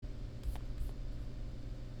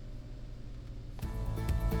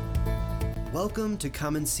Welcome to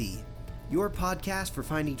Come and See, your podcast for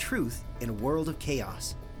finding truth in a world of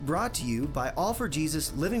chaos. Brought to you by All for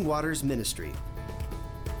Jesus Living Waters Ministry.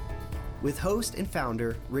 With host and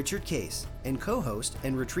founder Richard Case and co-host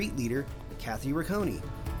and retreat leader Kathy Ricconi.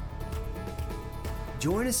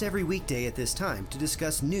 Join us every weekday at this time to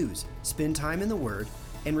discuss news, spend time in the Word,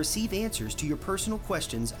 and receive answers to your personal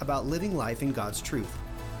questions about living life in God's truth.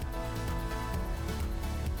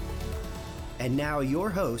 And now your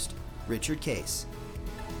host, Richard Case.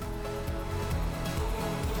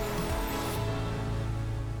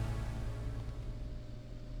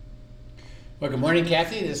 Well, good morning,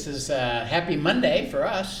 Kathy. This is Happy Monday for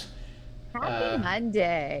us. Happy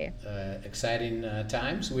Monday. Exciting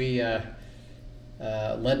times. Linda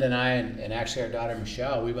and I, and actually our daughter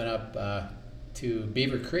Michelle, we went up to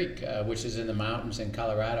Beaver Creek, which is in the mountains in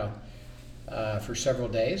Colorado, for several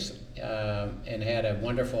days, and had a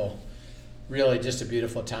wonderful, really just a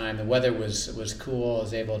beautiful time. The weather was cool. I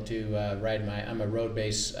was able to ride I'm a road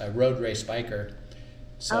race biker.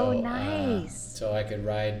 So, oh, nice. So I could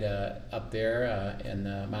ride up there in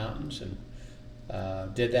the mountains,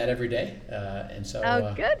 and did that every day. And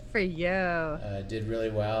so good for you. Did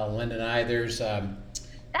really well. Linda and I,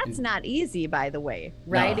 that's not easy, by the way.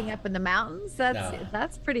 Riding up in the mountains,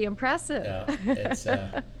 that's pretty impressive. No, it's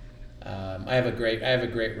I have a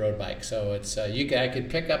great road bike, so it's I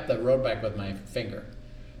could pick up the road bike with my finger.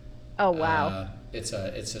 Oh wow! It's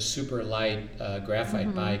a super light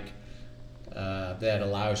graphite bike that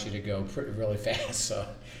allows you to go really fast. So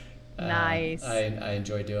nice. I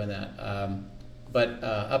enjoy doing that. But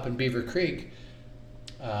up in Beaver Creek,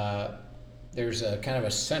 there's a kind of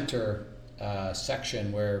a center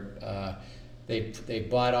section where they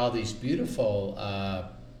bought all these beautiful,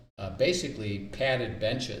 basically padded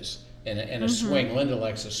benches and a swing. Linda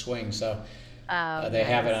likes a swing, so they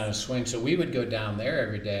have it on a swing. So we would go down there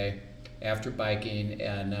every day after biking,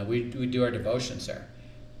 and we do our devotions there.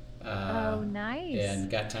 Oh, nice. And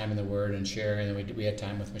got time in the Word and sharing, and we had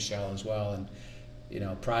time with Michelle as well,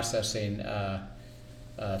 and processing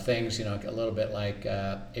things, a little bit like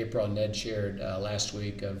April and Ned shared last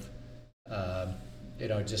week of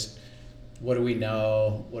just what do we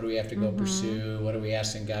know, what do we have to go pursue, what are we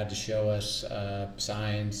asking God to show us,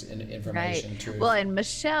 signs and information, truth. Well, and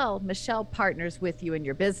Michelle partners with you in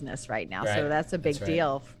your business right now, so that's a big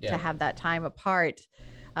deal to have that time apart.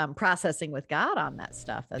 Processing with God on that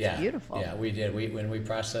stuff. That's beautiful. Yeah, we did. When we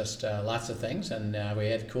processed lots of things, and we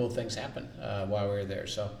had cool things happen while we were there.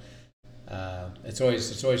 So it's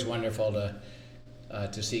always wonderful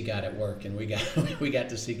to see God at work, and we got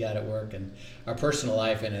to see God at work in our personal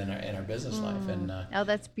life and in our business life. And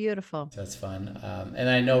that's beautiful. That's fun. And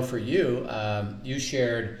I know for you, you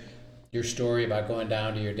shared your story about going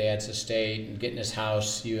down to your dad's estate and getting his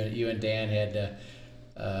house. You and Dan had to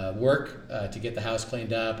work to get the house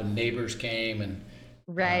cleaned up, and neighbors came and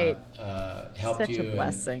helped Such you. A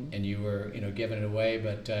blessing. And you were giving it away.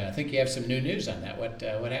 But I think you have some new news on that. What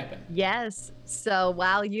happened? Yes. So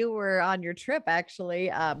while you were on your trip,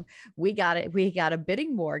 actually, we got a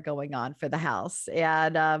bidding war going on for the house,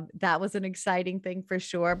 and that was an exciting thing for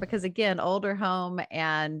sure. Because again, older home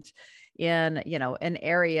and in an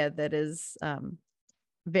area that is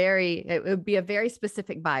it would be a very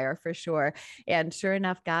specific buyer for sure. And sure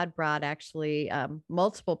enough, God brought actually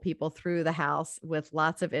multiple people through the house with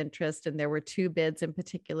lots of interest. And there were two bids in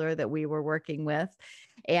particular that we were working with.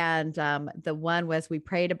 And the one was, we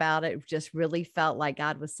prayed about it, just really felt like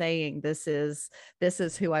God was saying, this is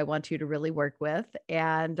who I want you to really work with.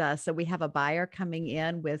 And so we have a buyer coming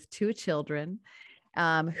in with two children,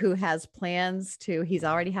 who has plans he's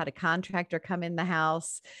already had a contractor come in the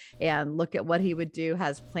house and look at what he would do,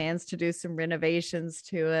 has plans to do some renovations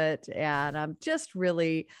to it. And just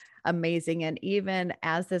really amazing. And even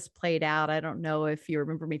as this played out, I don't know if you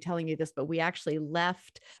remember me telling you this, but we actually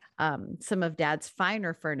left some of Dad's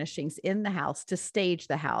finer furnishings in the house to stage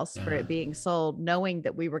the house for it being sold, knowing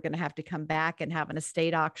that we were going to have to come back and have an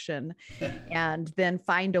estate auction and then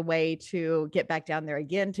find a way to get back down there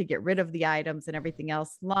again to get rid of the items and everything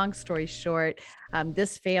else. Long story short,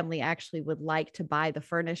 this family actually would like to buy the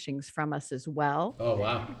furnishings from us as well. Oh,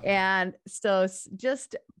 wow. And so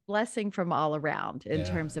just blessing from all around in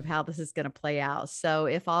terms of how this is going to play out. So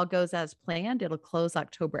if all goes as planned, it'll close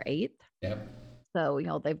October 8th. Yep. So,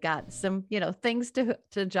 they've got some, things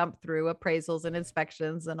to jump through, appraisals and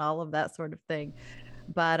inspections and all of that sort of thing.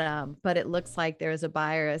 but it looks like there's a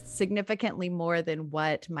buyer significantly more than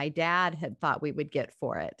what my dad had thought we would get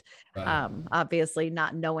for it. Right. Obviously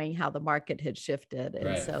not knowing how the market had shifted. And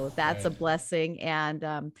Right. so that's a Right. blessing. And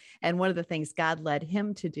one of the things God led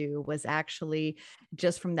him to do was actually,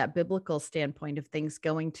 just from that biblical standpoint of things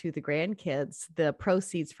going to the grandkids, the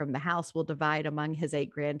proceeds from the house will divide among his 8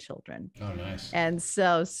 grandchildren. Oh, nice. And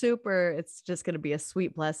so it's just going to be a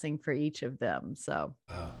sweet blessing for each of them. So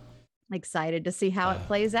Wow. excited to see how it Wow.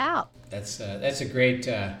 plays out. That's a great,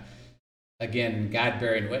 again, God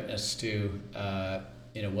bearing witness to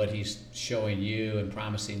what He's showing you and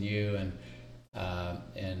promising you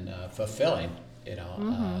and fulfilling.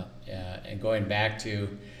 And going back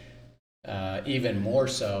to even more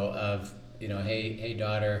so of hey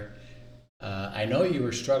daughter, I know you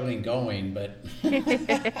were struggling going, but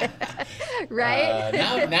Right.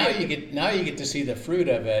 now you get to see the fruit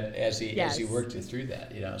of it as he Yes. worked you through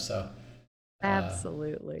that. So.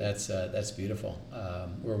 Absolutely. That's beautiful.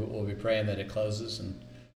 We'll be praying that it closes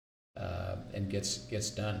and gets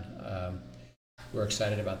done. We're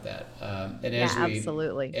excited about that. And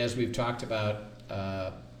absolutely. as we've talked about,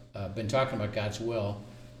 been talking about God's will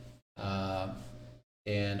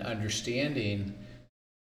and understanding,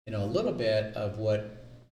 a little bit of what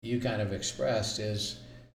you kind of expressed is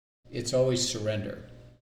it's always surrender.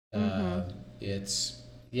 It's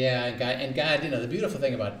and God, the beautiful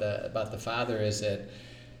thing about the Father is that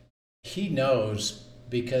He knows,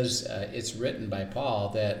 because it's written by Paul,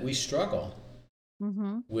 that we struggle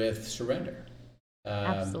with surrender.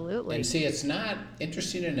 Absolutely. And see, it's not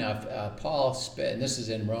interesting enough. Paul, and this is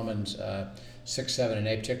in Romans 6, 7, and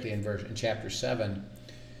 8, particularly in chapter 7.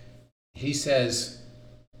 He says,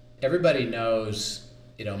 everybody knows,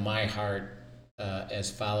 my heart as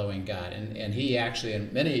following God, and he actually,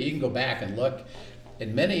 in many, you can go back and look.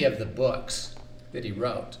 In many of the books that he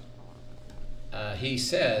wrote, he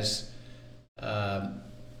says,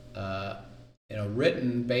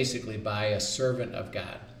 written basically by a servant of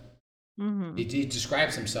God. He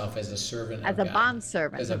describes himself as a servant of God. As a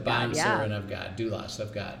bondservant. As a bondservant of God, doulos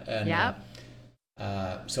of God. And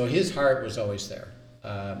so his heart was always there.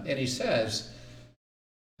 And he says,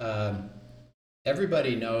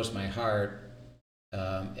 everybody knows my heart,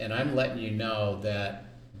 and I'm letting you know that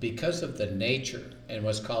because of the nature and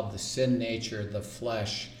what's called the sin nature, the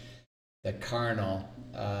flesh, the carnal,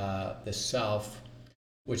 the self,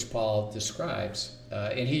 which Paul describes,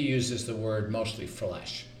 and he uses the word mostly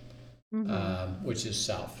flesh, which is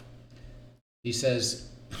self. He says,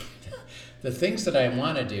 the things that I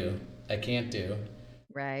want to do, I can't do.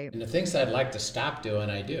 Right. And the things that I'd like to stop doing,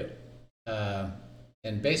 I do.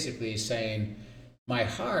 And basically saying, my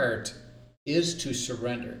heart is to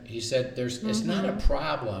surrender. He said it's not a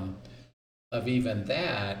problem of even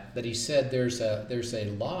that, but he said there's a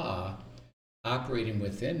law operating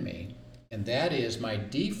within me, and that is my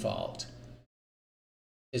default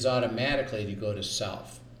is automatically to go to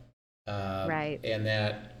self. Right. And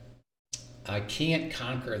that I can't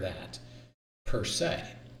conquer that per se,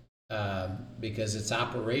 because it's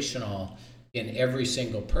operational in every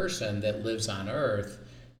single person that lives on earth,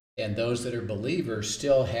 and those that are believers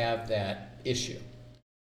still have that issue.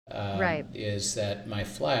 Right. Is that my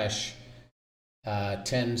flesh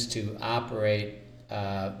tends to operate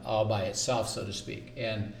all by itself, so to speak.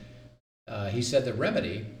 And he said the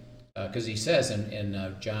remedy, because he says in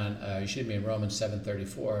John, in Romans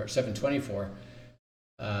 7:24,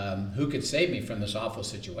 who could save me from this awful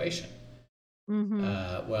situation?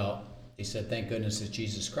 Well, he said, thank goodness it's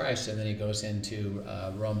Jesus Christ. And then he goes into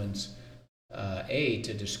Romans 8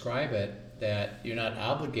 to describe it, that you're not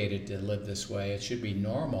obligated to live this way. It should be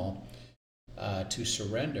normal to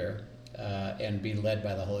surrender and be led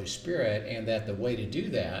by the Holy Spirit, and that the way to do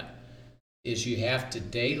that is you have to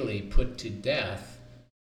daily put to death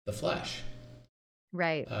the flesh.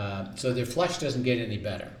 Right. So the flesh doesn't get any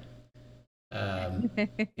better.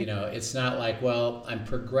 It's not like, well, I'm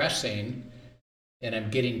progressing and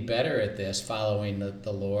I'm getting better at this following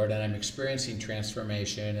the Lord, and I'm experiencing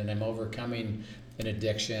transformation, and I'm overcoming an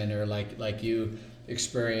addiction, or like you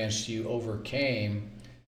experienced, you overcame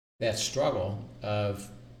that struggle of,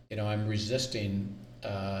 I'm resisting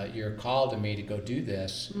your call to me to go do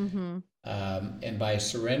this. And by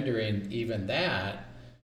surrendering even that,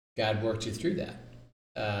 God worked you through that.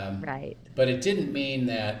 Right. But it didn't mean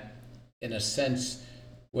that, in a sense,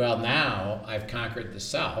 well, now I've conquered the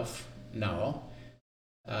self. No.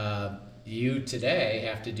 You today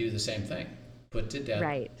have to do the same thing. Put to death.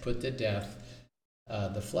 Right. Put to death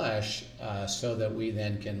the flesh, so that we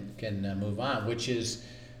then can move on. Which is,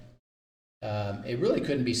 it really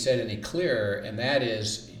couldn't be said any clearer, and that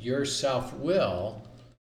is, your self-will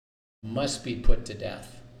must be put to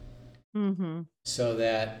death. Mm-hmm. So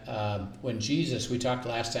that when Jesus, we talked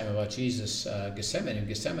last time about Jesus, Gethsemane,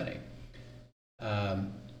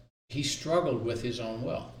 he struggled with his own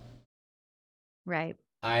will. Right.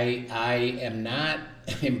 I am not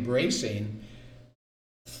embracing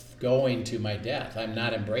going to my death. I'm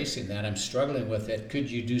not embracing that. I'm struggling with it.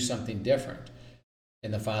 Could you do something different?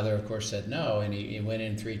 And the Father, of course, said no. And he went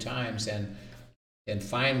in 3 times and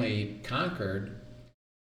finally conquered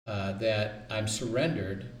that I'm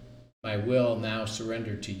surrendered. My will now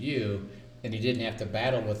surrendered to you. And he didn't have to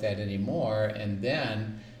battle with that anymore. And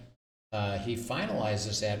then he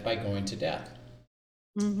finalizes that by going to death.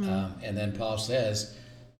 Mm-hmm. And then Paul says,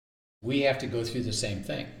 we have to go through the same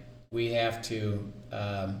thing. We have to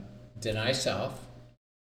deny self,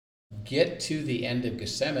 get to the end of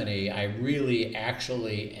Gethsemane. I really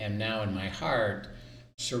actually am now in my heart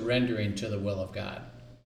surrendering to the will of God.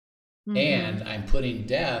 Mm-hmm. And I'm putting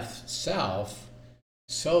death, self,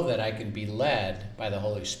 so that I can be led by the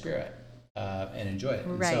Holy Spirit and enjoy it.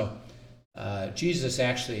 Right. And so Jesus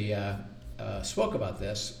actually spoke about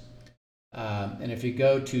this. And if you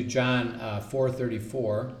go to John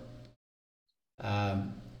 4:34,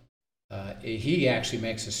 he actually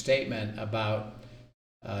makes a statement about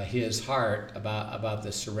his heart about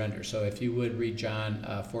the surrender. So if you would read John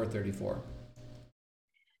 4:34.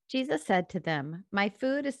 Jesus said to them, "My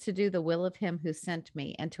food is to do the will of him who sent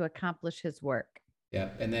me and to accomplish his work." Yeah,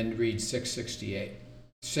 and then read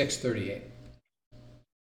 6:38.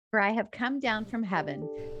 For I have come down from heaven,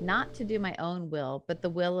 not to do my own will, but the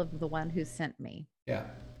will of the one who sent me. Yeah,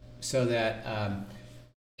 so that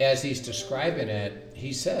as he's describing it,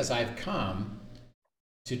 he says, I've come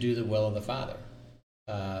to do the will of the Father.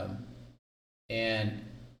 And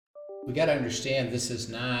we got to understand this is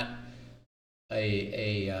not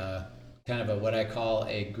a kind of a what I call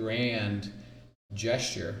a grand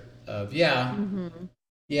gesture of, Mm-hmm.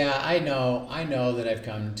 I know that I've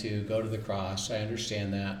come to go to the cross. I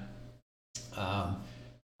understand that.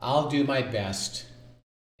 I'll do my best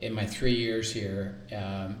in my 3 years here,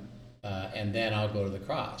 and then I'll go to the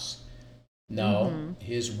cross. No, Mm-hmm.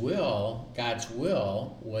 his will, God's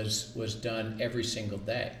will, was done every single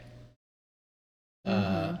day.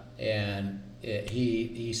 Mm-hmm. And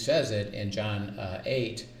he says it in John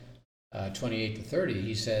 8, 28-30.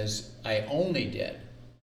 He says, I only did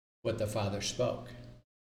what the Father spoke.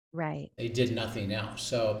 Right. They did nothing else.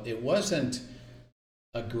 So it wasn't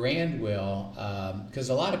a grand will, because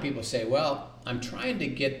a lot of people say, well, I'm trying to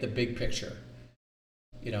get the big picture.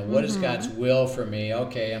 What is God's will for me?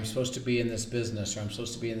 Okay, I'm supposed to be in this business, or I'm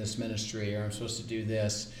supposed to be in this ministry, or I'm supposed to do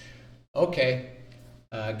this. Okay,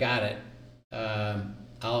 got it.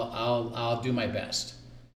 I'll do my best.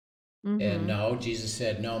 Mm-hmm. And no, Jesus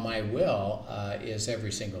said, no, my will is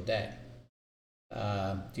every single day.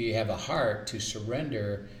 Do you have a heart to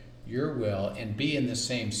surrender your will and be in the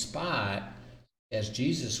same spot as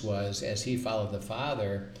Jesus was, as he followed the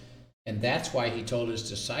Father? And that's why he told his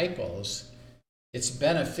disciples, it's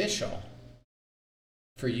beneficial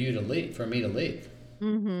for you to leave, for me to leave.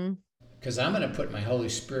 Mm-hmm. Because I'm going to put my Holy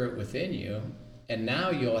Spirit within you, and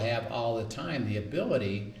now you'll have all the time the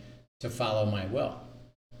ability to follow my will.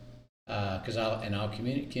 Because I'll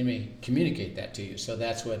communicate that to you. So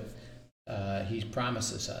that's what he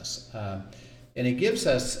promises us. And it gives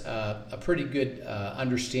us a pretty good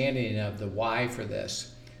understanding of the why for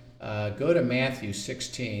this. Go to Matthew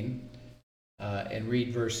 16 and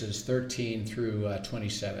read verses 13 through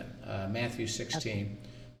 27. Matthew 16,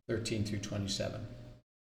 13 through 27.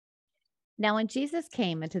 Now, when Jesus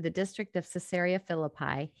came into the district of Caesarea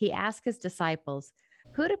Philippi, he asked his disciples,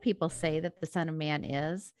 "Who do people say that the Son of Man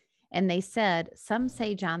is?" And they said, "Some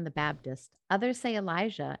say John the Baptist, others say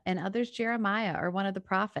Elijah, and others Jeremiah or one of the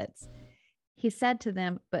prophets." He said to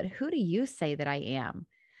them, "But who do you say that I am?"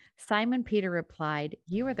 Simon Peter replied,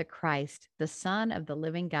 "You are the Christ, the Son of the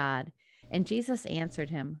living God." And Jesus answered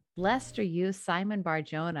him, "Blessed are you, Simon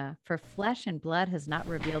Bar-Jonah, for flesh and blood has not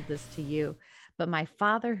revealed this to you, but my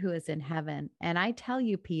Father who is in heaven. And I tell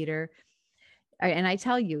you,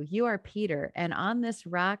 you are Peter, and on this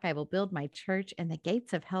rock I will build my church, and the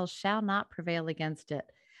gates of hell shall not prevail against it.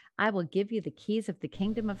 I will give you the keys of the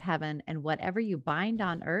kingdom of heaven, and whatever you bind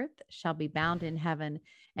on earth shall be bound in heaven,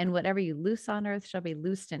 and whatever you loose on earth shall be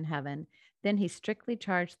loosed in heaven." Then he strictly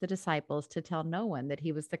charged the disciples to tell no one that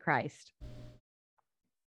he was the Christ.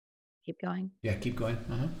 Keep going. Yeah, keep going.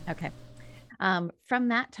 Okay. From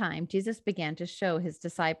that time, Jesus began to show his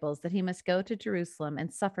disciples that he must go to Jerusalem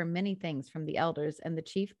and suffer many things from the elders and the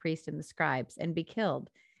chief priests and the scribes, and be killed,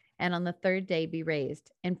 and on the third day be raised.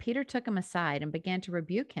 And Peter took him aside and began to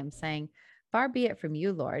rebuke him, saying, "Far be it from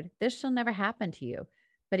you, Lord, this shall never happen to you."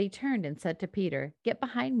 But he turned and said to Peter, "Get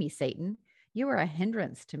behind me, Satan. You are a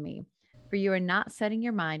hindrance to me, for you are not setting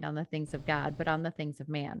your mind on the things of God, but on the things of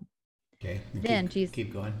man." Okay. Then Jesus,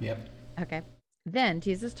 Keep going. Yep. okay. Then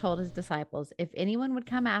Jesus told his disciples, "If anyone would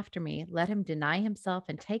come after me, let him deny himself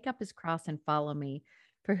and take up his cross and follow me.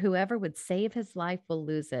 For whoever would save his life will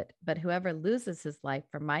lose it, but whoever loses his life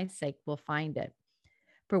for my sake will find it.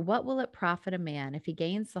 For what will it profit a man if he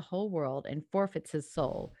gains the whole world and forfeits his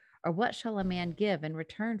soul? Or what shall a man give in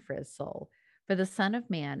return for his soul? For the Son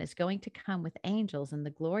of Man is going to come with angels in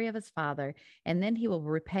the glory of his Father, and then he will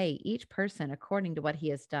repay each person according to what he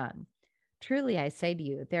has done. Truly, I say to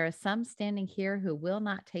you, there are some standing here who will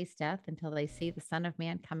not taste death until they see the Son of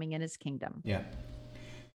Man coming in his kingdom." Yeah.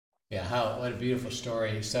 Yeah. What a beautiful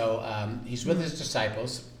story. So he's with his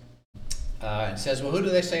disciples and says, "Well, who do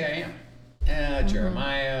they say I am?"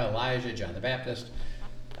 Jeremiah, Elijah, John the Baptist.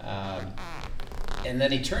 And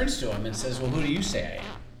then he turns to him and says, "Well, who do you say I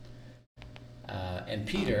am?" And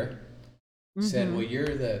Peter said, "Well,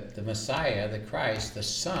 you're the Messiah, the Christ, the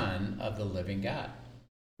Son of the living God."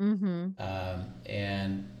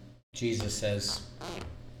 And Jesus says,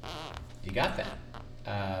 "You got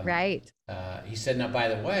that." Right. He said, "Now, by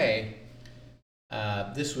the way,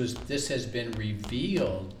 this has been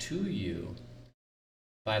revealed to you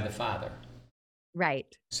by the Father."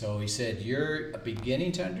 Right. So he said, "You're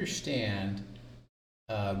beginning to understand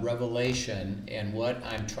revelation and what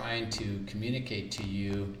I'm trying to communicate to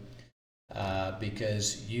you,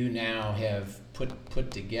 because you now have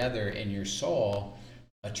put together in your soul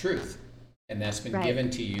a truth, and that's been given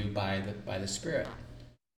to you by the Spirit,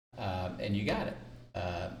 and you got it."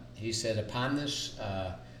 He said, "Upon this,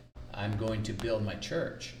 I'm going to build my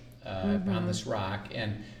church, upon this rock."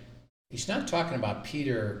 And he's not talking about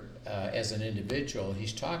Peter as an individual.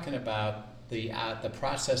 He's talking about the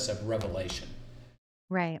process of revelation.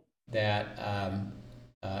 Right. That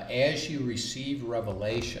as you receive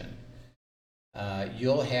revelation,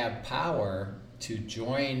 you'll have power to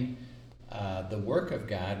join the work of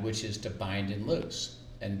God, which is to bind and loose.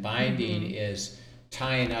 And binding is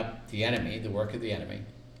tying up the enemy, the work of the enemy.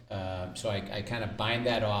 So I kind of bind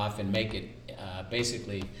that off and make it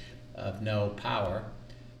basically of no power.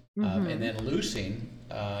 And then loosing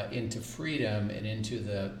into freedom and into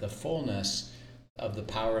the fullness of the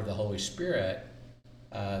power of the Holy Spirit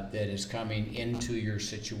that is coming into your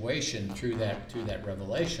situation through that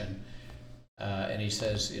revelation. And he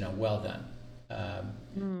says, "Well done."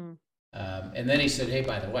 And then he said, "Hey,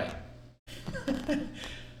 by the way,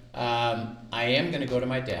 I am going to go to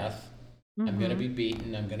my death. I'm going to be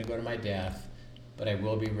beaten. I'm going to go to my death, but I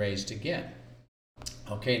will be raised again."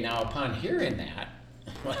 Okay, now upon hearing that,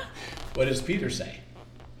 what does Peter say?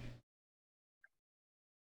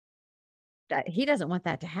 That he doesn't want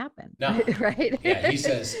that to happen. No. Right? Yeah, he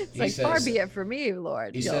says, "Far be it from me,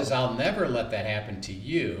 Lord." He says, "I'll never let that happen to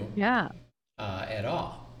you." Yeah. At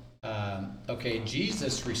all. Okay,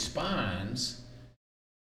 Jesus responds,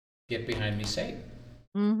 "Get behind me, Satan."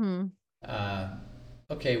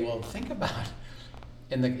 Okay, well, think about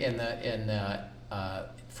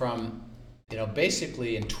from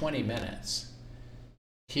basically in 20 minutes,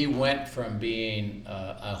 he went from being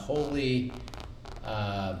a holy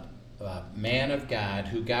man of God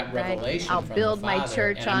who got revelation I'll from build the Father, my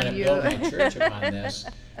church and I'm on going to you. build my church upon this,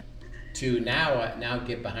 to now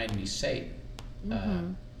get behind me, Satan.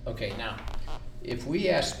 Okay, now, if we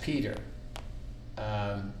ask Peter,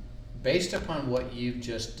 based upon what you've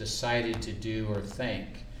just decided to do or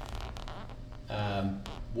think,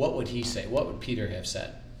 what would he say? What would Peter have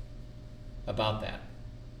said about that?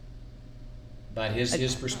 About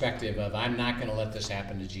his perspective of, "I'm not going to let this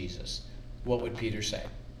happen to Jesus." What would Peter say?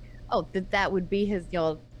 Oh, that would be his,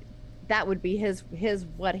 that would be his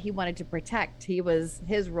what he wanted to protect.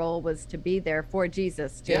 His role was to be there for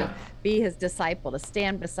Jesus, to be his disciple, to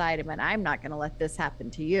stand beside him, and I'm not going to let this happen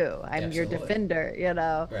to you. I'm your defender,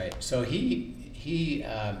 Right. So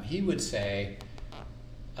he would say,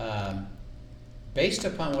 based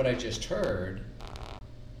upon what I just heard,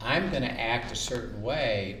 I'm going to act a certain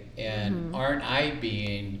way, and aren't I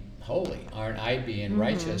being holy? Aren't I being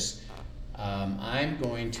righteous? I'm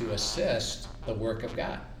going to assist the work of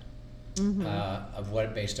God,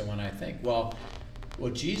 based on what I think. Well,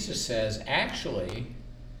 Jesus says, actually,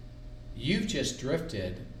 you've just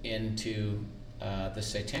drifted into the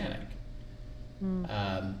satanic.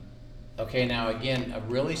 Okay, now again, a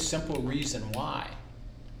really simple reason why.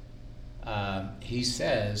 He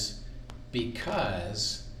says,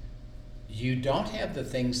 because you don't have the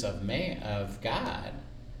things of God,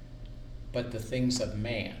 but the things of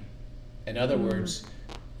man. In other words,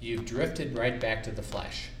 you've drifted right back to the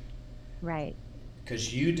flesh. Right.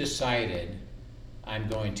 Because you decided, I'm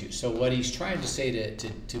going to. So what he's trying to say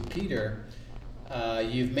to Peter,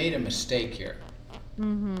 you've made a mistake here.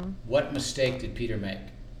 What mistake did Peter make?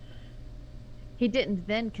 He didn't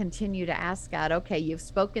then continue to ask God, okay, you've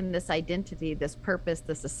spoken this identity, this purpose,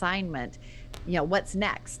 this assignment, what's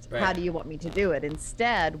next? Right. How do you want me to do it?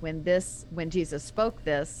 Instead, when Jesus spoke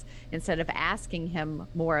this, instead of asking him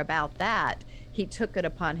more about that, he took it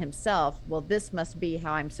upon himself. Well, this must be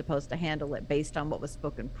how I'm supposed to handle it based on what was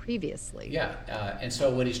spoken previously. Yeah, and so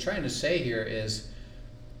what he's trying to say here is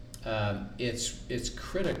it's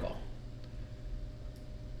critical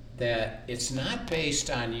that it's not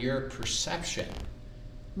based on your perception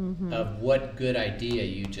of what good idea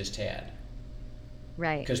you just had.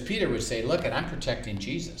 Right. Because Peter would say, look, I'm protecting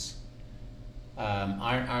Jesus.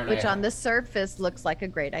 Aren't Which I? on the surface looks like a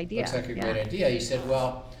great idea. Looks like a great idea. He said,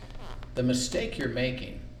 well, the mistake you're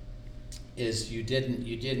making is you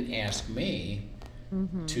didn't ask me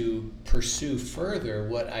to pursue further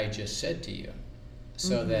what I just said to you.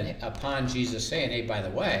 So that upon Jesus saying, hey, by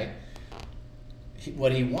the way,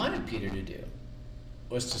 what he wanted Peter to do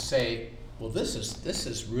was to say, well, this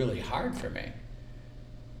is really hard for me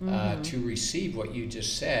to receive what you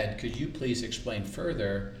just said. Could you please explain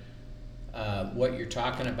further what you're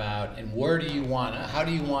talking about, and how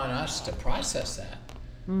do you want us to process that?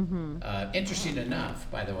 Interesting enough,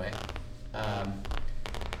 by the way,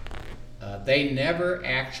 they never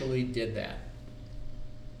actually did that.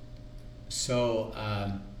 So,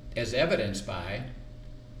 as evidenced by,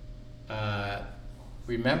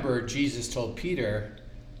 remember Jesus told Peter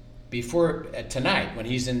before tonight when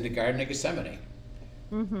he's in the Garden of Gethsemane,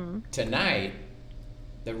 tonight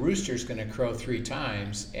the rooster's going to crow 3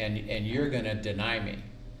 times and you're going to deny me.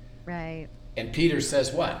 Right. And Peter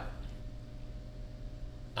says what?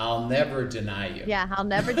 I'll never deny you. Yeah, I'll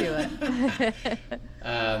never do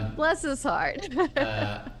it. Bless his heart.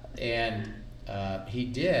 And he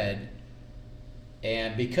did.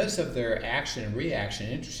 And because of their action and reaction,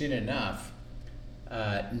 interesting enough,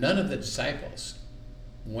 none of the disciples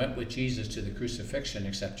went with Jesus to the crucifixion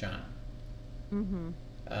except John.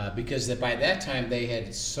 Because by that time they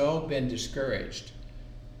had so been discouraged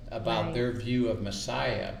about their view of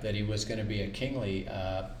Messiah, that he was going to be a kingly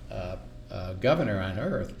governor on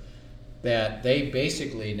earth, that they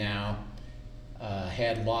basically now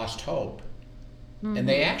had lost hope. And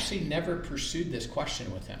they actually never pursued this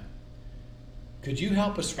question with him. Could you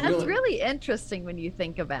help us really? That's really interesting when you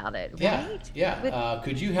think about it, right? Yeah.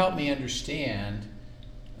 Could you help me understand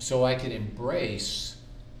so I could embrace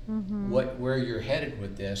where you're headed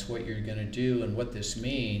with this, what you're going to do, and what this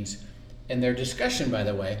means? And their discussion, by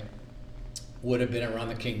the way, would have been around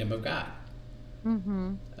the kingdom of God,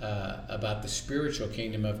 about the spiritual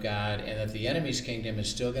kingdom of God, and that the enemy's kingdom is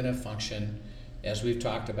still going to function, as we've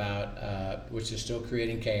talked about, which is still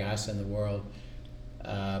creating chaos in the world.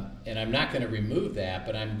 And I'm not going to remove that,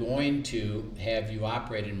 but I'm going to have you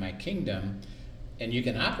operate in my kingdom, and you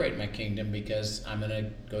can operate in my kingdom because I'm going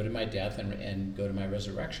to go to my death and go to my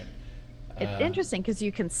resurrection. It's interesting because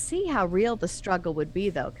you can see how real the struggle would be,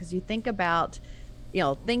 though, because you think about,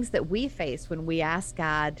 things that we face when we ask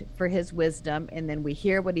God for his wisdom, and then we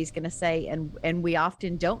hear what he's going to say, and we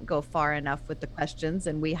often don't go far enough with the questions,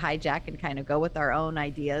 and we hijack and kind of go with our own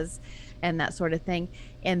ideas and that sort of thing.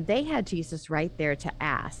 And they had Jesus right there to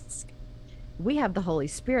ask. We have the Holy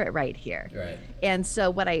Spirit right here. Right. And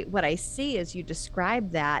so what I see as you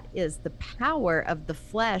describe that is the power of the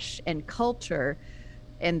flesh and culture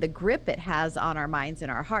and the grip it has on our minds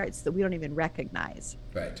and our hearts that we don't even recognize.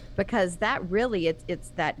 Right. Because that really, it's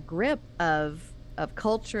that grip of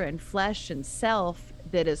culture and flesh and self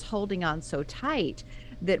that is holding on so tight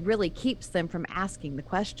that really keeps them from asking the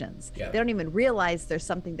questions. Yeah. They don't even realize there's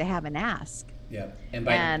something they haven't asked. Yeah. And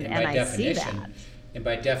I see that. And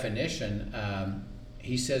by definition,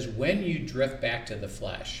 he says, when you drift back to the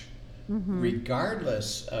flesh,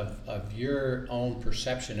 regardless of your own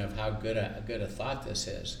perception of how good a thought this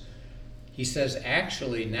is, he says,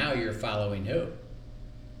 actually, now you're following who?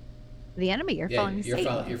 The enemy. You're following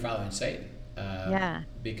Satan. You're following Satan. Yeah.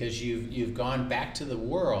 Because you've gone back to the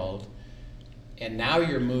world, and now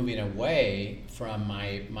you're moving away from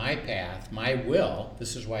my path, my will.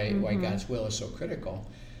 This is why God's will is so critical.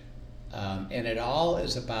 And it all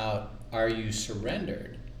is about, are you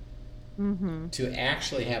surrendered to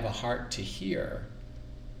actually have a heart to hear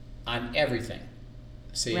on everything?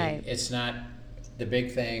 See, It's not the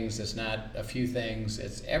big things, it's not a few things,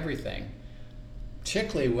 it's everything.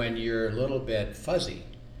 Particularly when you're a little bit fuzzy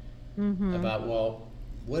about, well,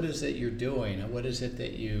 what is it you're doing? And what is it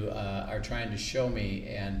that you are trying to show me?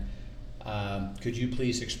 And could you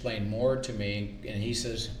please explain more to me? And he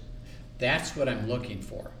says, that's what I'm looking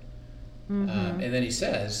for. And then he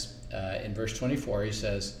says, in verse 24, he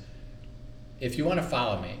says, if you want to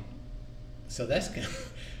follow me. So that's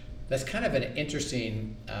kind of an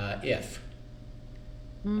interesting if.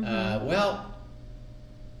 Well,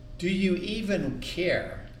 do you even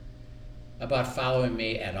care about following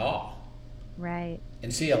me at all? Right.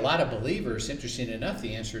 And see, a lot of believers, interesting enough,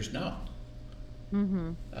 the answer is no.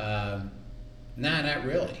 Nah, not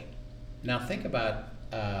really. Now think about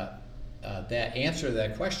that answer to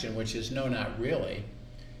that question, which is no, not really.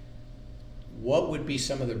 What would be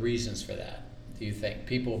some of the reasons for that, do you think?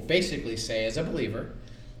 People basically say, as a believer,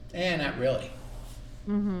 not really.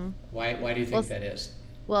 Why do you think that is?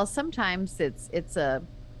 Well, sometimes it's a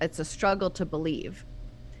struggle to believe.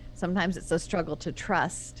 Sometimes it's a struggle to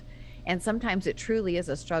trust. And sometimes it truly is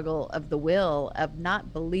a struggle of the will of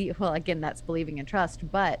not believe. Well, again, that's believing and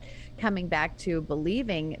trust, but coming back to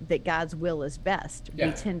believing that God's will is best. Yeah.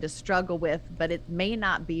 We tend to struggle with, but it may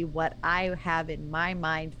not be what I have in my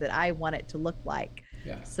mind that I want it to look like.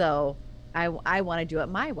 Yeah. So I want to do it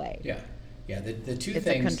my way. Yeah. The two It's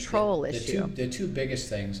things. a control issue. The two biggest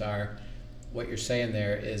things are what you're saying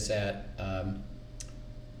there is that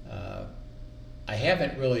I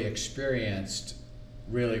haven't really experienced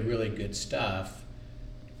really good stuff.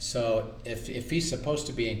 So if he's supposed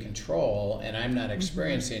to be in control and I'm not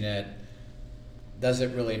experiencing it, does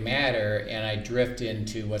it really matter? And I drift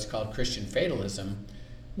into what's called Christian fatalism.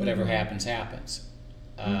 Whatever happens, happens.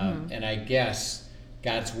 And I guess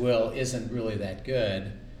God's will isn't really that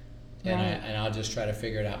good. And I'll just try to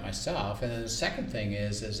figure it out myself. And then the second thing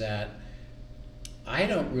is that I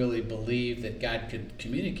don't really believe that God could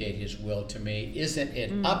communicate his will to me. Isn't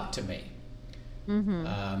it up to me?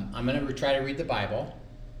 I'm going to try to read the Bible,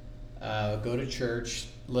 go to church,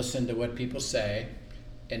 listen to what people say,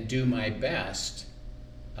 and do my best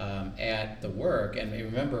at the work. And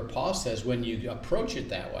remember, Paul says when you approach it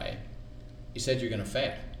that way, he said you're going to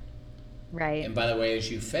fail. Right. And by the way,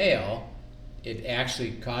 as you fail, it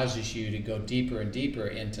actually causes you to go deeper and deeper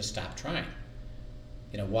and to stop trying.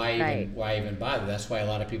 Why even bother? That's why a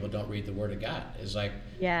lot of people don't read the Word of God. It's like,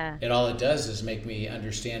 all it does is make me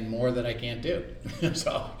understand more that I can't do.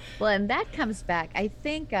 So, well, and that comes back. I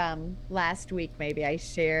think last week maybe I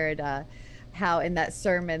shared how in that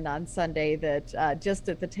sermon on Sunday that just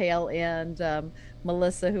at the tail end,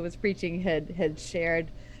 Melissa, who was preaching, had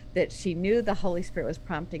shared that she knew the Holy Spirit was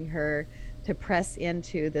prompting her to press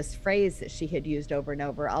into this phrase that she had used over and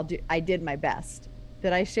over. I did my best.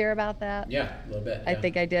 Did I share about that? Yeah, a little bit. I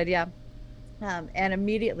think I did, yeah. And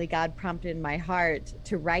immediately God prompted in my heart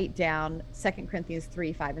to write down 2 Corinthians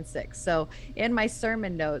 3, 5, and 6. So in my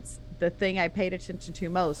sermon notes, the thing I paid attention to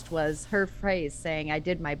most was her phrase saying, I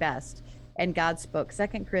did my best. And God spoke 2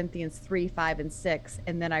 Corinthians 3, 5, and 6.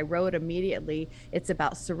 And then I wrote immediately, it's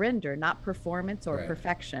about surrender, not performance or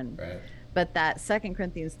perfection. Right. But that 2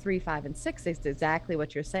 Corinthians 3, 5, and 6 is exactly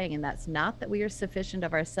what you're saying. And that's not that we are sufficient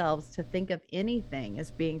of ourselves to think of anything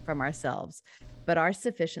as being from ourselves, but our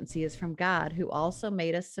sufficiency is from God, who also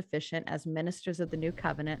made us sufficient as ministers of the new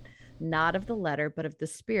covenant, not of the letter, but of the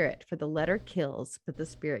Spirit. For the letter kills, but the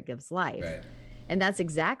Spirit gives life. Right. And that's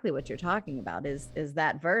exactly what you're talking about is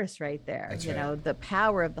that verse right there. That's you right. know, the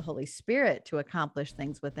power of the Holy Spirit to accomplish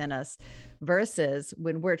things within us versus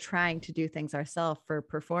when we're trying to do things ourselves for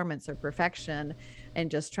performance or perfection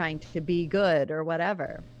and just trying to be good or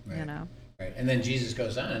whatever, Right. And then Jesus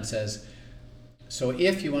goes on and says, so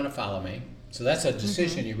if you want to follow me, so that's a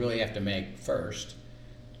decision you really have to make first,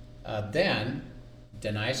 then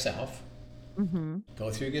deny self,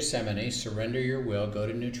 go through Gethsemane, surrender your will, go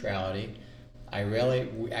to neutrality. I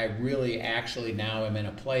really actually now am in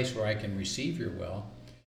a place where I can receive your will.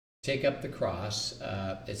 Take up the cross.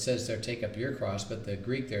 It says there, take up your cross, but the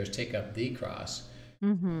Greek there is take up the cross.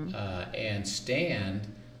 And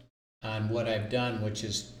stand on what I've done, which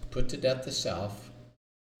is put to death the self.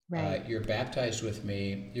 Right. You're baptized with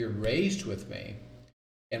me. You're raised with me.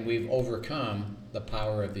 And we've overcome the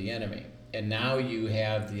power of the enemy. And now you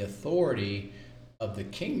have the authority of the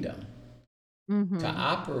kingdom to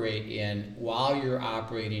operate in while you're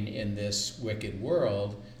operating in this wicked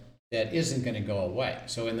world that isn't going to go away.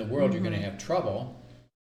 So in the world, you're going to have trouble.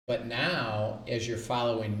 But now, as you're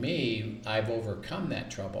following me, I've overcome that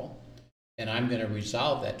trouble. And I'm going to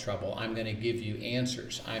resolve that trouble. I'm going to give you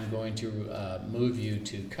answers. I'm going to move you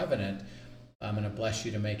to covenant. I'm going to bless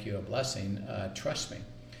you to make you a blessing. Trust me.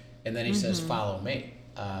 And then he says, follow me.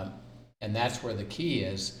 And that's where the key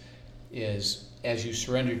is as you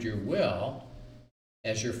surrendered your will,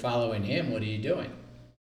 as you're following him, what are you doing?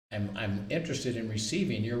 I'm interested in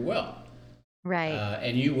receiving your will. Right.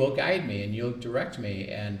 And you will guide me and you'll direct me.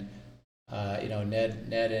 And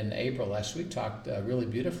Ned and April last week talked really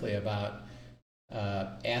beautifully about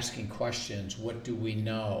asking questions. What do we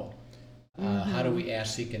know? How do we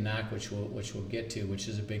ask, seek, and knock, which we'll get to, which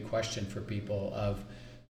is a big question for people of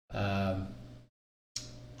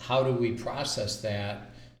how do we process that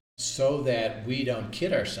so that we don't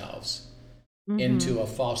kid ourselves into a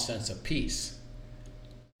false sense of peace.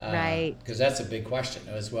 Right. Because that's a big question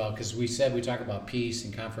as well, because we talk about peace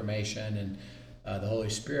and confirmation and the Holy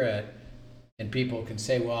Spirit, and people can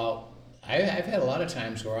say, well, I've had a lot of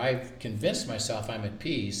times where I've convinced myself I'm at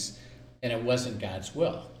peace and it wasn't God's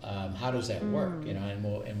will. How does that work? And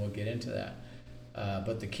we'll get into that.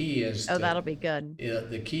 But the key is that'll be good.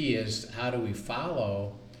 The key is, how do we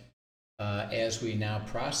follow as we now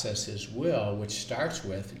process His will, which starts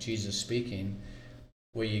with Jesus speaking,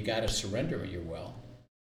 where you got to surrender your will.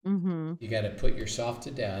 You got to put yourself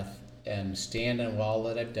to death and stand on all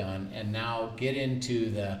that I've done, and now get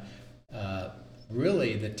into the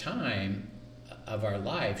really the time of our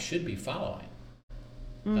life should be following.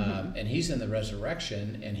 And He's in the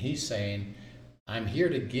resurrection, and He's saying, I'm here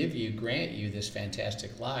to grant you this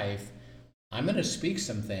fantastic life. I'm going to speak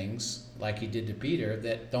some things like He did to Peter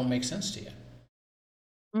that don't make sense to you.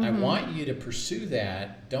 I want you to pursue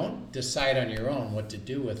that. Don't decide on your own what to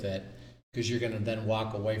do with it, because you're going to then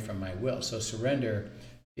walk away from my will. So surrender,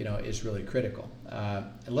 is really critical. And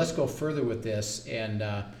let's go further with this, and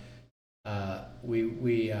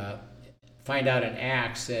we find out in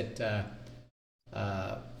Acts that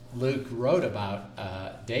Luke wrote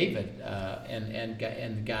about David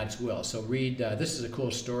and God's will. So read, this is a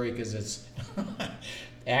cool story because it's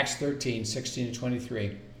Acts 13, 16 to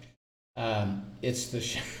 23. It's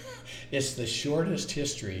the shortest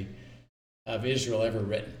history of Israel ever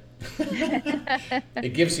written.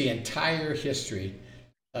 It gives the entire history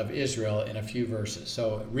of Israel in a few verses.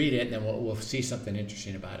 So read it, and then we'll see something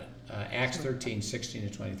interesting about it. Acts 13, 16 to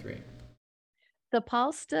 23. So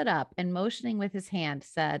Paul stood up and, motioning with his hand,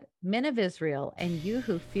 said, Men of Israel, and you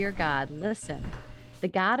who fear God, listen. The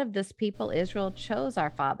God of this people Israel chose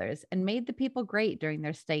our fathers and made the people great during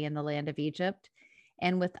their stay in the land of Egypt.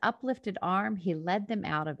 And with uplifted arm, He led them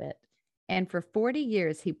out of it. And for 40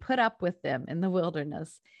 years, He put up with them in the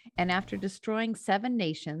wilderness. And after destroying 7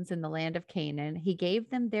 nations in the land of Canaan, He gave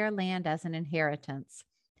them their land as an inheritance.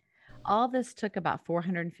 All this took about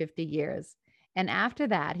 450 years. And after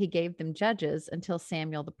that, He gave them judges until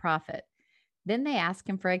Samuel the prophet. Then they asked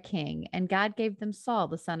Him for a king, and God gave them Saul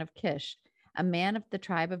the son of Kish, a man of the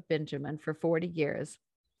tribe of Benjamin, for 40 years.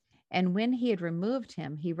 And when He had removed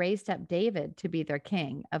him, He raised up David to be their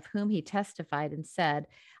king, of whom He testified and said,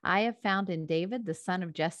 I have found in David, the son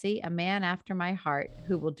of Jesse, a man after my heart,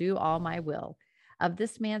 who will do all my will. Of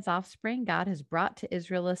this man's offspring, God has brought to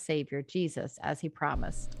Israel a Savior, Jesus, as He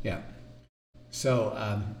promised. Yeah.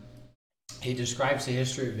 So He describes the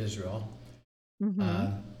history of Israel,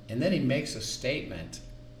 and then He makes a statement.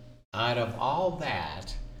 Out of all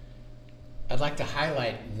that, I'd like to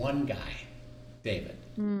highlight one guy, David.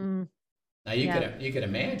 Now you could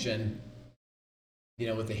imagine,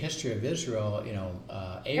 with the history of Israel,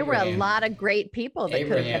 Abraham, there were a lot of great people that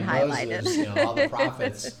could have been highlighted. Moses, all the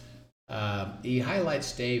prophets. He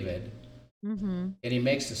highlights David, and He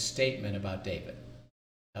makes a statement about David.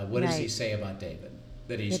 What does He say about David?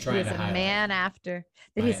 That he's trying to highlight.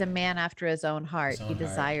 He's a man after His own heart. He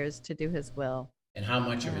desires to do His will. And how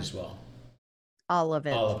much of His will? All of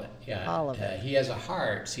it. All of it, yeah. All of it. He has a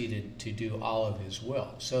heart seated to do all of His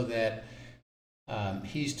will, so that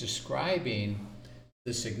He's describing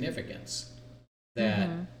the significance that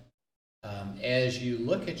as you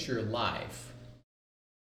look at your life,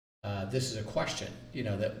 this is a question,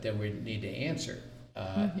 that we need to answer,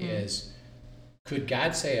 is, could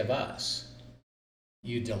God say of us,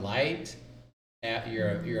 you delight,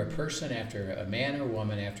 you're a person after a man or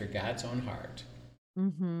woman after God's own heart,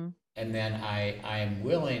 and then I am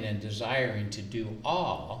willing and desiring to do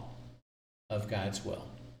all of God's will.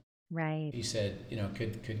 Right. He said,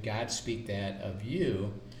 could God speak that of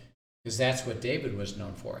you? Because that's what David was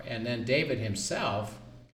known for. And then David himself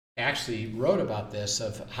actually wrote about this,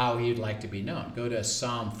 of how he'd like to be known. Go to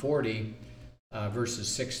Psalm 40, verses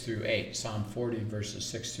 6 through 8. Psalm 40, verses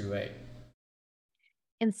 6 through 8.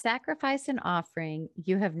 In sacrifice and offering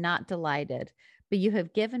you have not delighted, but you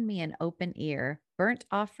have given me an open ear. Burnt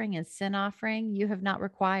offering and sin offering you have not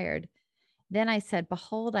required. Then I said,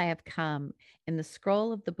 Behold, I have come. In the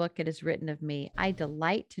scroll of the book it is written of me, I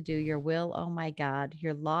delight to do your will, O my God.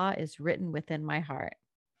 Your law is written within my heart.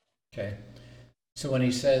 Okay. So when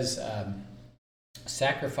he says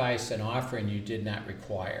sacrifice and offering you did not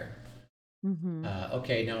require.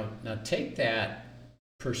 Okay, now take that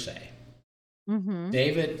per se. Mm-hmm.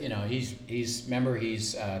 David, remember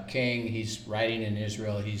he's king. He's writing in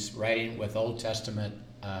Israel. He's writing with Old Testament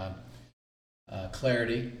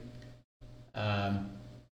clarity.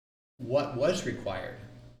 What was required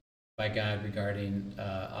by God regarding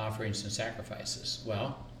offerings and sacrifices?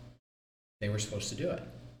 Well, they were supposed to do it.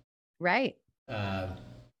 Right.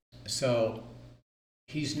 So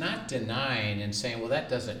he's not denying and saying, well, that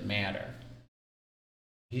doesn't matter.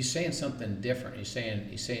 He's saying something different. He's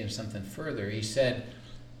saying something further. He said,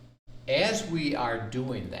 as we are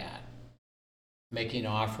doing that, making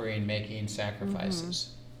offering, making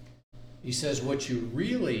sacrifices, he says what you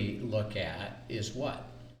really look at is what?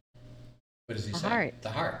 What does he say? Heart. The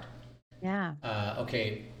heart. Yeah.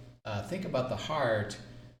 Think about the heart.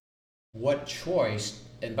 What choice,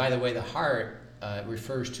 and by the way, the heart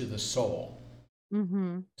refers to the soul.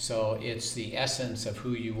 Mm-hmm. So it's the essence of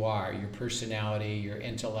who you are, your personality, your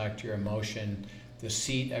intellect, your emotion, the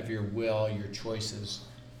seat of your will, your choices.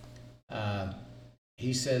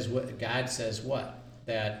 He says, what God says, what?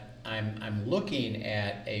 That I'm looking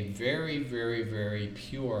at a very, very, very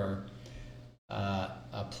pure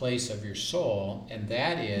a place of your soul, and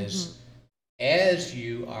that is as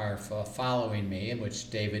you are following me, in which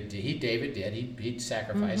David did. He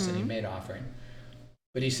sacrificed and he made offering.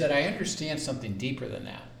 But he said, I understand something deeper than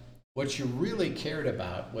that. What you really cared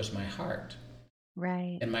about was my heart.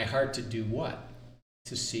 Right. And my heart to do what?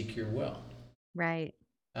 To seek your will. Right.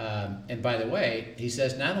 And by the way, he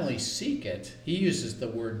says not only seek it, he uses the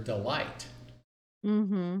word delight.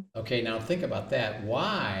 Mm-hmm. Okay, now think about that.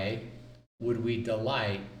 Why would we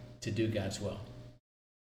delight to do God's will?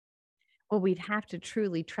 Well, we'd have to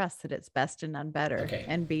truly trust that it's best and none better, Okay.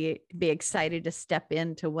 and be excited to step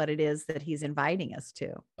into what it is that he's inviting us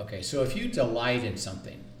to. Okay, so if you delight in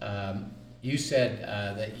something, you said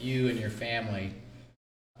that you and your family,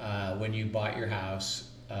 when you bought your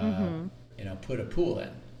house, put a pool in.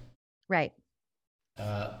 Right.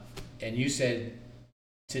 And you said,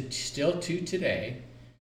 still to today,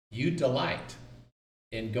 you delight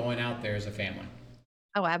in going out there as a family.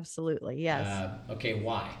 Oh, absolutely. Yes. Okay,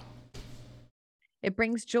 why? It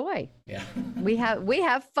brings joy. Yeah. we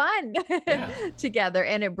have fun Yeah. together,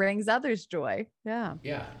 and it brings others joy. Yeah.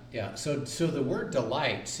 Yeah. So the word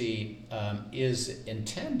delight, is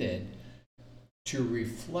intended to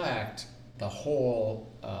reflect the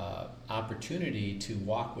whole opportunity to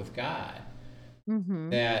walk with God. Mm-hmm.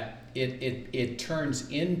 That it turns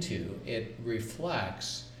into, it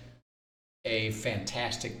reflects a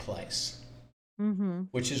fantastic place. Mm-hmm.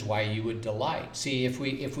 Which is why you would delight. See, if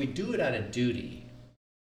we do it out of duty,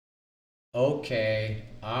 okay,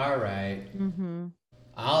 all right,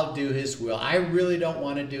 I'll do his will. I really don't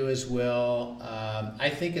want to do his will. I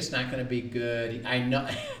think it's not going to be good. I know,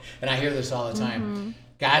 and I hear this all the time.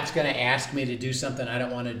 God's going to ask me to do something I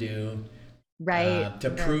don't want to do, right? To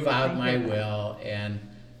prove out my will, and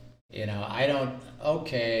I don't.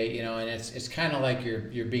 Okay, and it's kind of like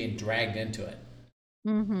you're being dragged into it.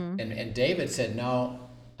 Mm-hmm. And David said, no,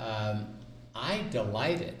 I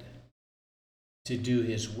delighted to do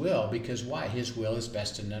his will, because why? His will is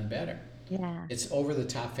best and none better. Yeah. It's over the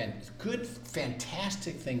top. Good,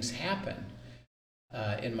 fantastic things happen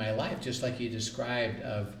in my life, just like you described,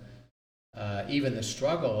 of even the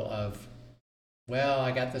struggle of, well,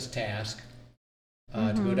 I got this task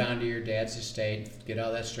to go down to your dad's estate, get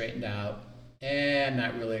all that straightened out, and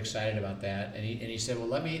I'm not really excited about that. And he said, well,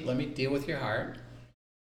 let me deal with your heart.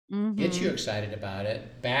 Get you excited about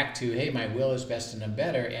it, back to, hey, my will is best and none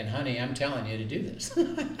better, and honey, I'm telling you to do this.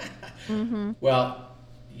 Well,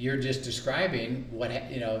 you're just describing what,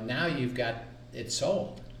 now you've got it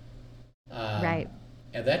sold. Right.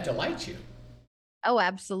 And that delights you. Oh,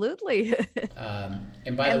 absolutely.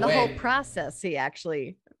 And by the way, whole process, he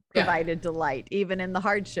actually provided delight, even in the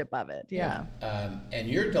hardship of it. Yeah. And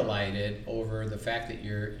you're delighted over the fact that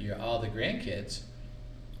you're all the grandkids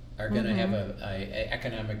are going to have a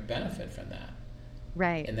economic benefit from that,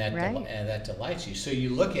 right? And that and that delights you. So you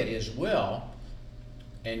look at his will,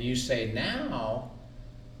 and you say, now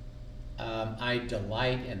I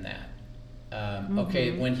delight in that.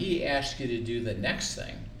 Okay, when he asks you to do the next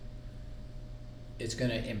thing, it's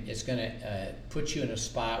gonna put you in a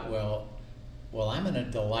spot. Well, I'm going to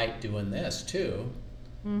delight doing this too.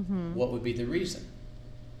 What would be the reason?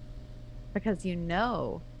 Because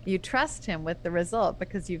you trust him with the result,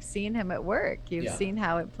 because you've seen him at work. You've seen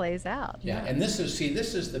how it plays out. Yeah. And this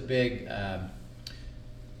is the big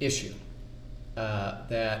issue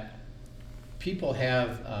that people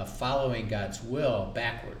have following God's will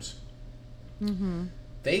backwards.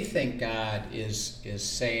 They think God is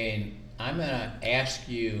saying, I'm going to ask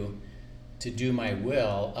you to do my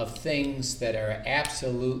will of things that are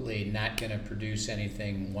absolutely not going to produce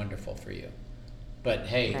anything wonderful for you. But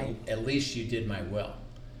hey, Right. at least you did my will.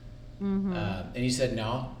 And he said,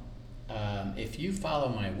 no, if you follow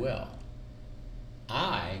my will,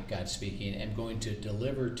 I, God speaking, am going to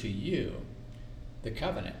deliver to you the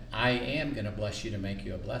covenant. I am going to bless you to make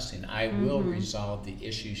you a blessing. I will resolve the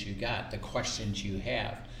issues you got, the questions you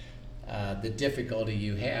have, the difficulty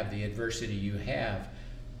you have, the adversity you have.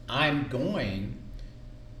 I'm going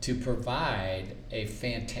to provide a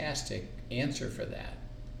fantastic answer for that.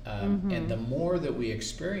 And the more that we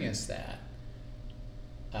experience that,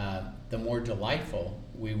 the more delightful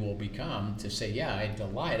we will become to say, yeah, I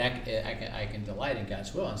delight. I can delight in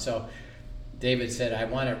God's will. And so David said, I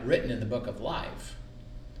want it written in the book of life.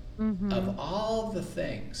 Of all the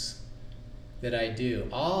things that I do,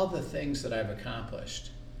 all the things that I've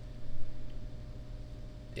accomplished,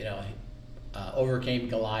 overcame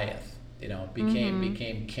Goliath,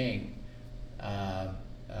 became king, had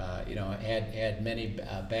many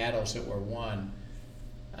battles that were won.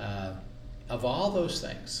 Of all those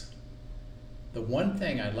things, the one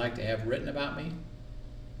thing I'd like to have written about me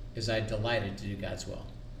is I delighted to do God's will.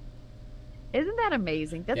 Isn't that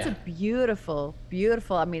amazing? That's a beautiful,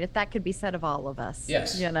 beautiful. I mean, if that could be said of all of us,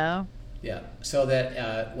 Yes. Yeah. So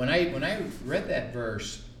that when I read that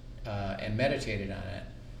verse and meditated on it,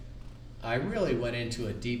 I really went into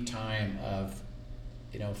a deep time of,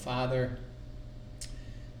 Father,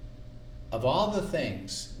 of all the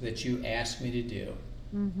things that you asked me to do,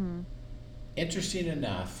 interesting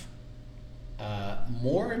enough,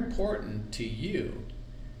 more important to you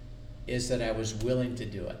is that I was willing to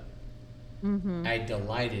do it. I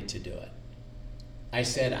delighted to do it. I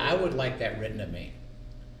said, I would like that written of me.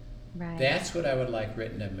 Right. That's what I would like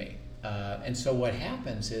written of me. And so what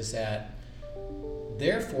happens is that,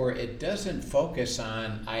 therefore, it doesn't focus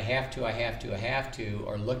on I have to,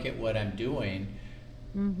 or look at what I'm doing.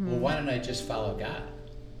 Well, why don't I just follow God?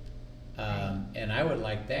 And I would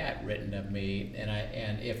like that written of me.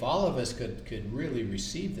 And if all of us could really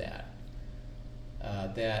receive that,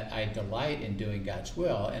 that I delight in doing God's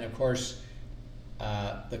will. And of course,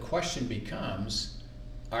 the question becomes,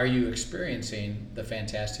 are you experiencing the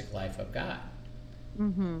fantastic life of God?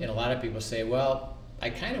 And a lot of people say, well, I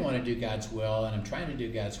kind of want to do God's will, and I'm trying to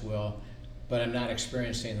do God's will, but I'm not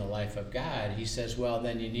experiencing the life of God. He says, well,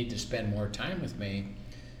 then you need to spend more time with me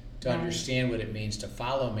to understand what it means to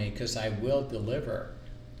follow me, because I will deliver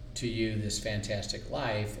to you this fantastic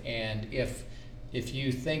life. And if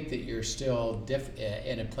you think that you're still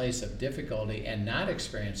in a place of difficulty and not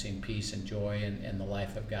experiencing peace and joy and the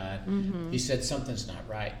life of God, he said something's not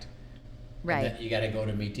right. Right. And that you got to go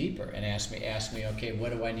to me deeper and ask me, okay,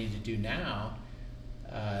 what do I need to do now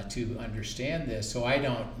to understand this, so I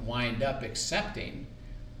don't wind up accepting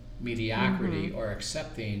mediocrity or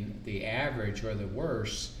accepting the average or the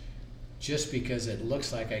worst just because it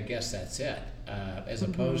looks like I guess that's it, as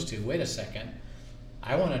opposed to, wait a second,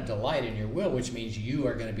 I want to delight in your will, which means you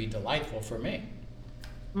are going to be delightful for me.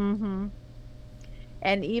 And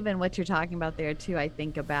even what you're talking about there too, I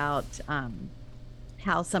think about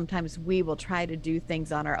how sometimes we will try to do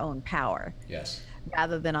things on our own power. Yes.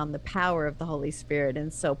 Rather than on the power of the Holy Spirit.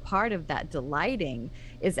 And so part of that delighting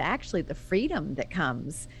is actually the freedom that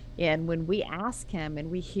comes in when we ask him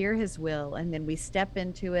and we hear his will, and then we step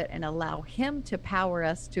into it and allow him to power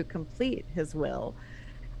us to complete his will.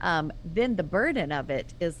 Then the burden of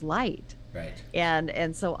it is light. Right.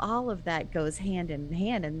 And so all of that goes hand in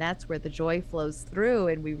hand, and that's where the joy flows through,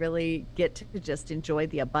 and we really get to just enjoy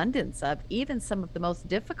the abundance of even some of the most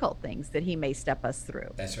difficult things that he may step us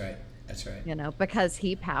through. That's right. That's right. Because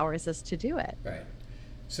he powers us to do it. Right.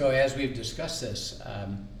 So as we've discussed this,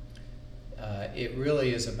 it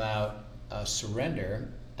really is about surrender.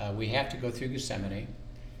 We have to go through Gethsemane.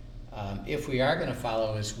 If we are going to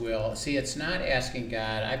follow his will, see, it's not asking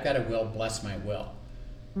God, I've got a will, bless my will.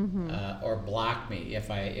 Or block me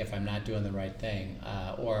if I'm not doing the right thing,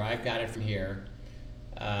 or I've got it from here.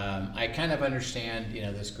 I kind of understand,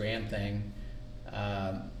 this grand thing.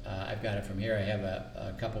 I've got it from here. I have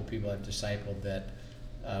a couple people I've discipled that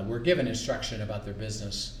were given instruction about their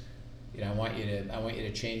business. I want you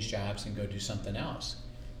to change jobs and go do something else,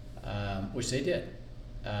 which they did.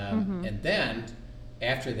 And then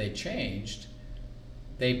after they changed,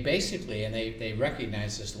 they basically, and they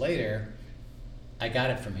recognized this later, I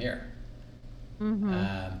got it from here.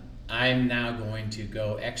 I'm now going to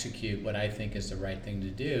go execute what I think is the right thing to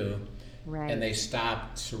do. Right. And they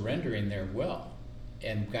stopped surrendering their will.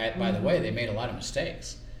 And by the way, they made a lot of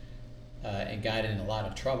mistakes and got in a lot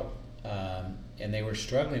of trouble. And they were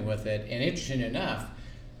struggling with it. And interesting enough,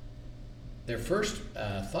 their first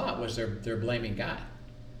thought was they're blaming God.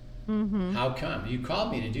 Mm-hmm. How come? You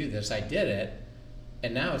called me to do this, I did it,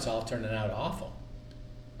 and now it's all turning out awful.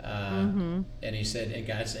 And he said, and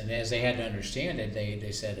God said, and as they had to understand it,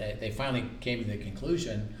 they said, they finally came to the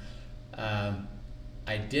conclusion,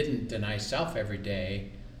 I didn't deny self every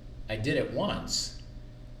day. I did it once,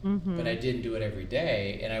 but I didn't do it every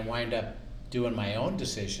day, and I wind up doing my own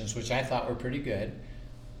decisions, which I thought were pretty good.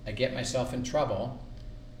 I get myself in trouble,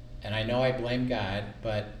 and I know I blame God,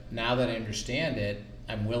 but now that I understand it,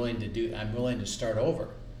 I'm willing to start over.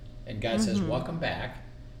 And God says, welcome back.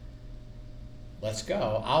 Let's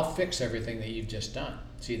go. I'll fix everything that you've just done.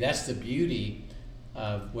 See, that's the beauty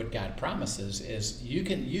of what God promises, is you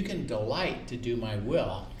can delight to do my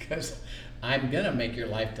will, because I'm going to make your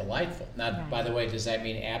life delightful. Now, Right. by the way, does that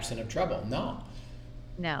mean absent of trouble? No.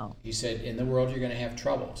 No. He said, in the world you're going to have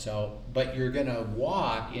trouble. But you're going to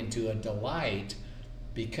walk into a delight,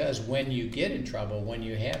 because when you get in trouble, when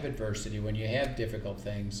you have adversity, when you have difficult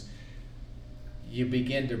things, you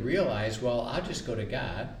begin to realize, well, I'll just go to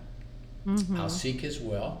God. I'll seek his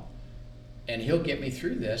will, and he'll get me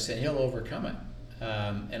through this, and he'll overcome it.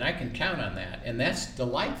 And I can count on that. And that's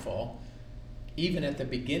delightful, even at the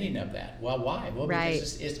beginning of that. Well, why? Well, Right.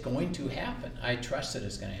 because it's going to happen. I trust that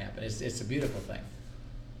it's going to happen. It's a beautiful thing.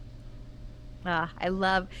 I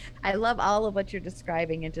love all of what you're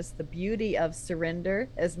describing, and just the beauty of surrender.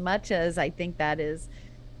 As much as I think that is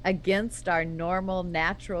against our normal,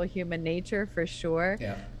 natural human nature, for sure.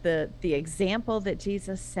 Yeah. The example that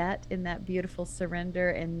Jesus set in that beautiful surrender,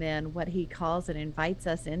 and then what he calls and invites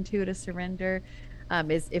us into to surrender,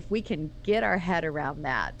 is, if we can get our head around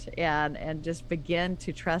that and just begin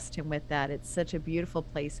to trust him with that, it's such a beautiful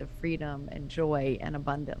place of freedom and joy and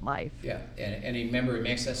abundant life. Yeah, and remember, he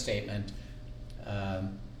makes that statement.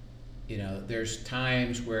 There's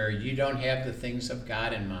times where you don't have the things of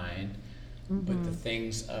God in mind, but the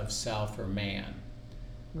things of self or man.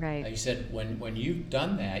 Right. He said, when you've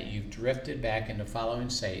done that, you've drifted back into following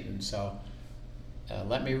Satan. So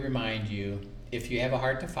let me remind you, if you have a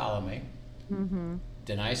heart to follow me,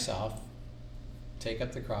 deny self, take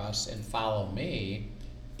up the cross, and follow me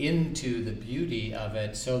into the beauty of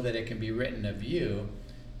it, so that it can be written of you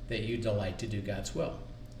that you delight to do God's will.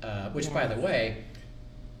 Which, by the way,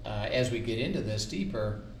 as we get into this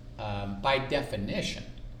deeper, by definition,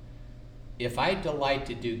 if I delight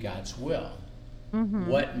to do God's will,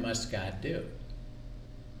 what must God do?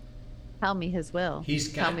 Tell me his will.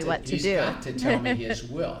 He's Tell got me to, what to he's do. got to tell me his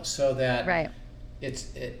will, so that Right.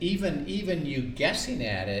 it's even you guessing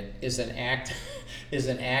at it is an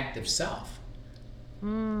act of self.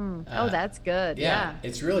 Oh, that's good. Yeah.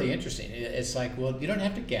 It's really interesting. It's like, well, you don't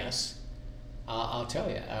have to guess. I'll tell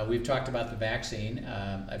you. We've talked about the vaccine.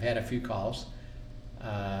 I've had a few calls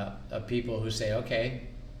of people who say, okay,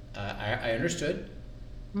 I understood.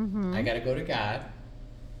 I got to go to God,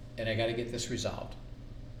 and I got to get this resolved.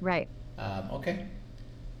 Right. Okay.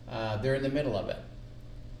 They're in the middle of it.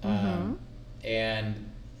 And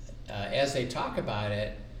as they talk about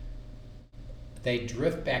it, they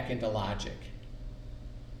drift back into logic.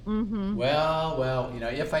 Well,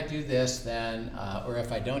 if I do this, then, or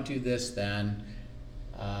if I don't do this, then,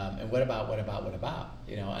 and what about?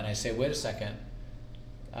 And I say, wait a second.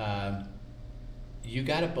 You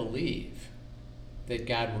got to believe that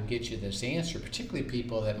God will get you this answer, particularly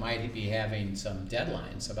people that might be having some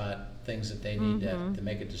deadlines about things that they need to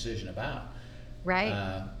make a decision about. Right.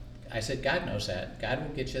 I said, God knows that. God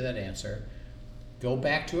will get you that answer. Go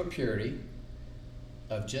back to a purity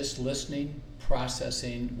of just listening,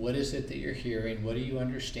 processing. What is it that you're hearing? What are you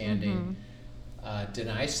understanding?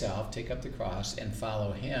 Deny self, take up the cross, and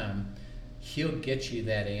follow him. He'll get you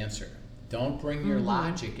that answer. Don't bring your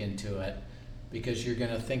logic into it, because you're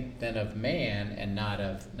going to think then of man and not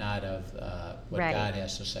of what Right. God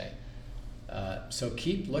has to say. So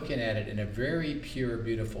keep looking at it in a very pure,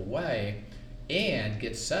 beautiful way, and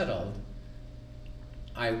get settled.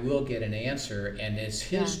 I will get an answer, and it's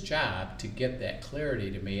his job to get that clarity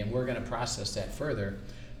to me, and we're going to process that further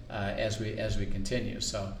as we continue.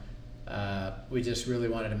 So we just really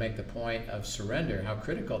wanted to make the point of surrender, how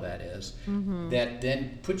critical that is. That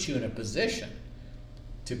then puts you in a position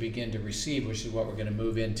to begin to receive, which is what we're going to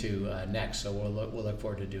move into next. So we'll look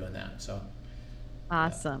forward to doing that. So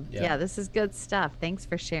Awesome. yeah. Yeah, this is good stuff. Thanks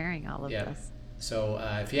for sharing all of Yeah. this. So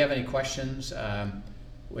if you have any questions,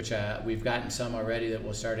 which we've gotten some already that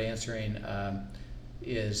we'll start answering, put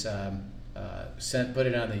it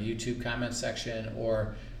on the YouTube comment section,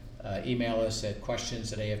 or email us at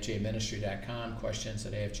questions@afjministry.com,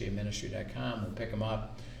 questions@afjministry.com. We'll pick them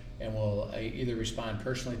up, and we'll either respond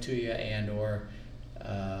personally to you and or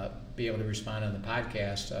be able to respond on the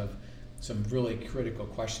podcast of some really critical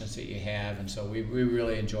questions that you have, and so we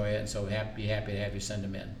really enjoy it, and so be happy to have you send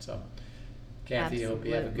them in. So, Kathy, I hope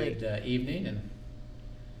you have a good evening, and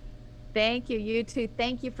thank you. You too.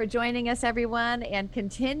 Thank you for joining us, everyone, and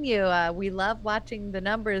continue. We love watching the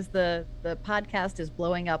numbers. The podcast is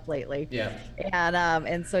blowing up lately. Yeah.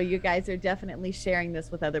 And so you guys are definitely sharing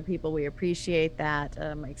this with other people. We appreciate that.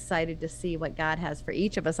 I'm excited to see what God has for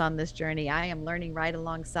each of us on this journey. I am learning right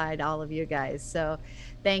alongside all of you guys. So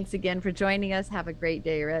thanks again for joining us. Have a great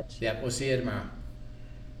day, Rich. Yeah, we'll see you tomorrow.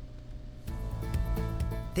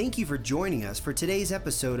 Thank you for joining us for today's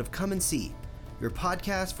episode of Come and See, your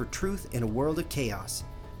podcast for truth in a world of chaos.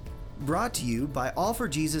 Brought to you by All for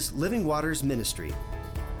Jesus Living Waters Ministry.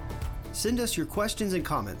 Send us your questions and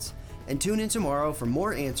comments, and tune in tomorrow for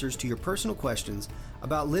more answers to your personal questions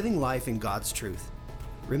about living life in God's truth.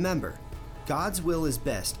 Remember, God's will is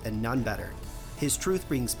best and none better. His truth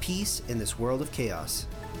brings peace in this world of chaos.